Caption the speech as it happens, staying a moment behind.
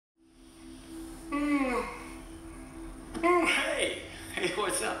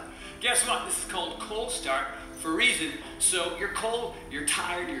Guess what? This is called cold start for a reason. So you're cold, you're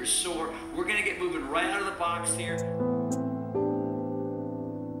tired, you're sore. We're gonna get moving right out of the box here.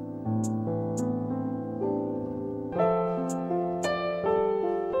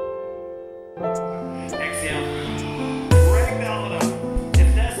 Exhale. Ragdoll it up.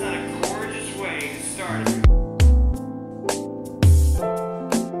 If that's not a gorgeous way to start it.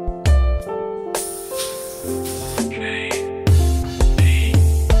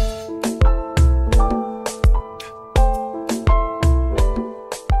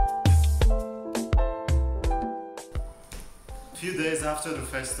 Few days after the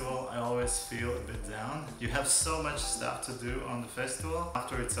festival, I always feel a bit down. You have so much stuff to do on the festival.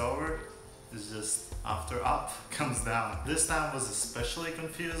 After it's over, it's just after up comes down. This time was especially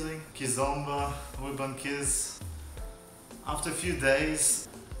confusing. Kizomba, urbankiz. After a few days,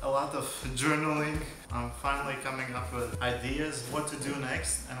 a lot of journaling, I'm finally coming up with ideas what to do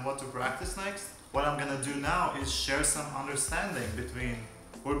next and what to practice next. What I'm gonna do now is share some understanding between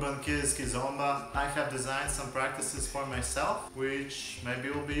urbankiz, Kizomba. I have designed some practices for myself, which maybe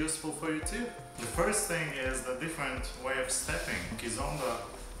will be useful for you too. The first thing is the different way of stepping. Kizomba,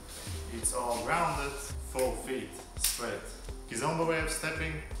 it's all grounded, full feet, straight. Kizomba way of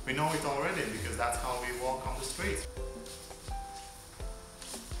stepping, we know it already because that's how we walk on the street.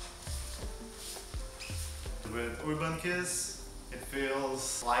 With urbankiz, it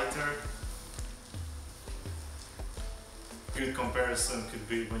feels lighter. Good comparison could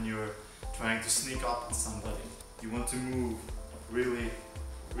be when you're trying to sneak up on somebody. You want to move really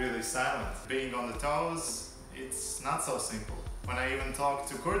silent. Being on the toes, it's not so simple. When I even talked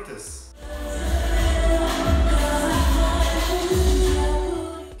to Curtis,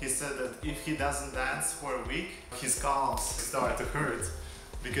 he said that if he doesn't dance for a week, his calves start to hurt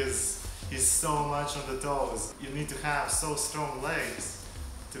because he's so much on the toes. You need to have so strong legs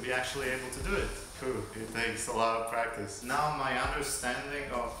to be actually able to do it. It takes a lot of practice. Now my understanding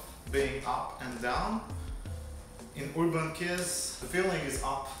of being up and down, in urbankiz, the feeling is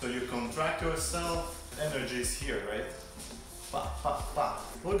up. So you contract yourself, energy is here, right? Pa, pa, pa.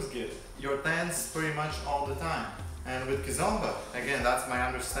 Looks good. You're tense pretty much all the time. And with Kizomba, again, that's my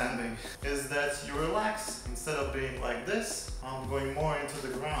understanding, is that you relax. Instead of being like this, I'm going more into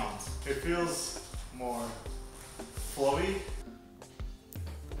the ground. It feels more flowy.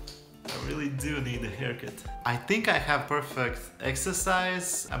 I really do need a haircut. I think I have perfect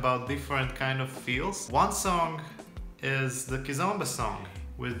exercise about different kind of feels. One song is the Kizomba song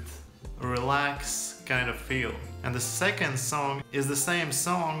with a relaxed kind of feel. And the second song is the same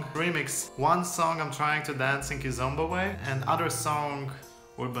song, remix. One song I'm trying to dance in Kizomba way and other song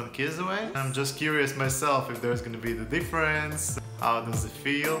urbankiz way. I'm just curious myself if there's gonna be the difference, how does it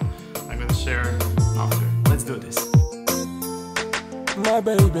feel. I'm gonna share after. Let's do this. My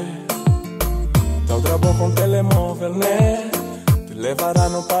baby, teu trabalho com telemóvel, né? Te levará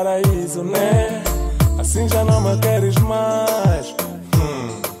no paraíso, né? Assim já não me queres mais.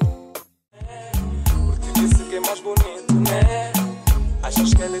 Porque disse que é mais bonito, né?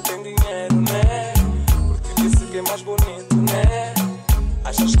 Achas que ele tem dinheiro, né? Porque disse que é mais bonito, né?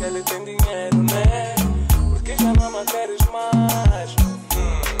 Achas que ele tem dinheiro, né? Porque já não me queres mais.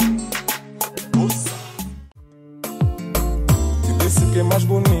 Disse que é mais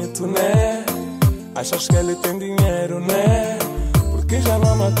bonito, né? Achas que ele tem dinheiro, né? Porque já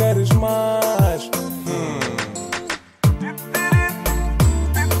não me queres mais.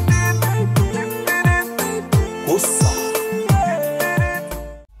 Ouça.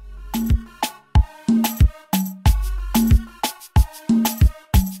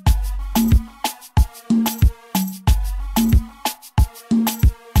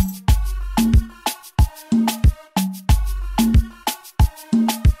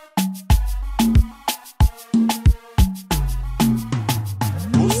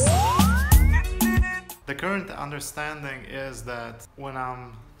 The current understanding is that when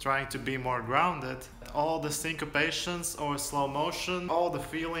I'm trying to be more grounded, all the syncopations or slow motion, all the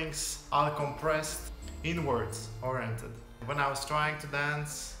feelings are compressed inwards oriented. When I was trying to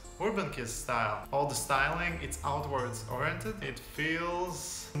dance urbankiz style, all the styling, it's outwards oriented. It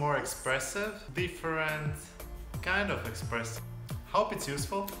feels more expressive, different kind of expressive. Hope it's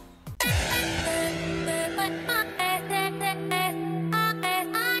useful.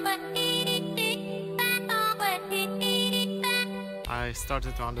 I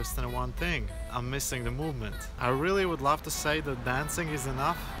started to understand one thing. I'm missing the movement. I really would love to say that dancing is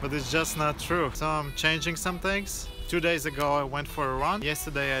enough, but it's just not true. So I'm changing some things. 2 days ago I went for a run.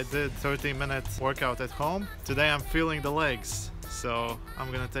 Yesterday I did 30-minute workout at home. Today I'm feeling the legs. So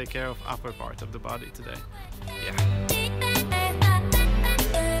I'm gonna take care of upper part of the body today. Yeah.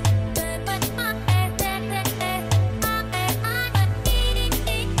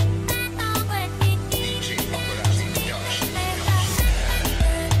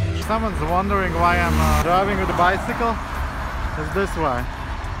 someone's wondering why I'm driving with a bicycle, it's this way.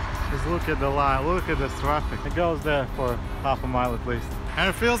 Just look at the line, look at this traffic. It goes there for half a mile at least. And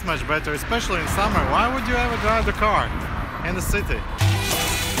it feels much better, especially in summer. Why would you ever drive the car in the city?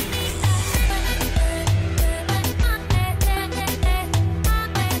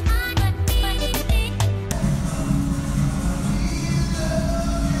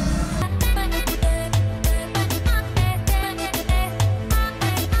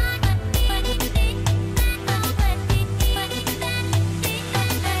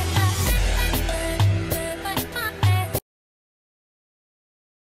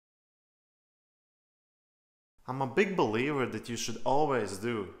 I'm a big believer that you should always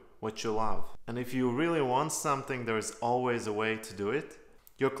do what you love. And if you really want something, there is always a way to do it.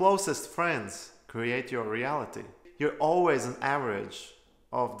 Your closest friends create your reality. You're always an average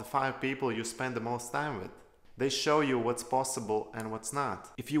of the 5 people you spend the most time with. They show you what's possible and what's not.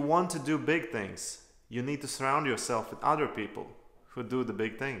 If you want to do big things, you need to surround yourself with other people who do the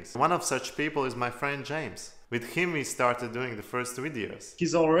big things. One of such people is my friend James. With him we started doing the first videos.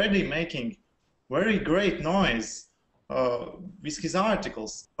 He's already making very great noise with his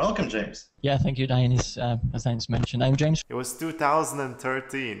articles. Welcome, James. Yeah, thank you, Dianis. As Dianis mentioned, I'm James. It was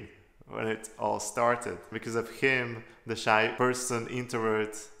 2013 when it all started. Because of him, the shy person,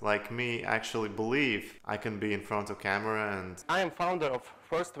 introvert like me, actually believe I can be in front of camera. And I am founder of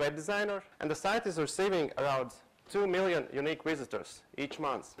First Web Designer, and the site is receiving around 2 million unique visitors each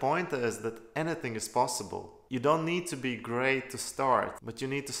month. The point is that anything is possible. You don't need to be great to start, but you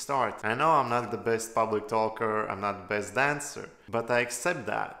need to start. I know I'm not the best public talker, I'm not the best dancer, but I accept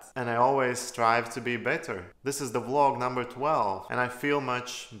that. And I always strive to be better. This is the vlog number 12, and I feel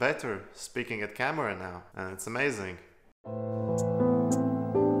much better speaking at camera now, and it's amazing.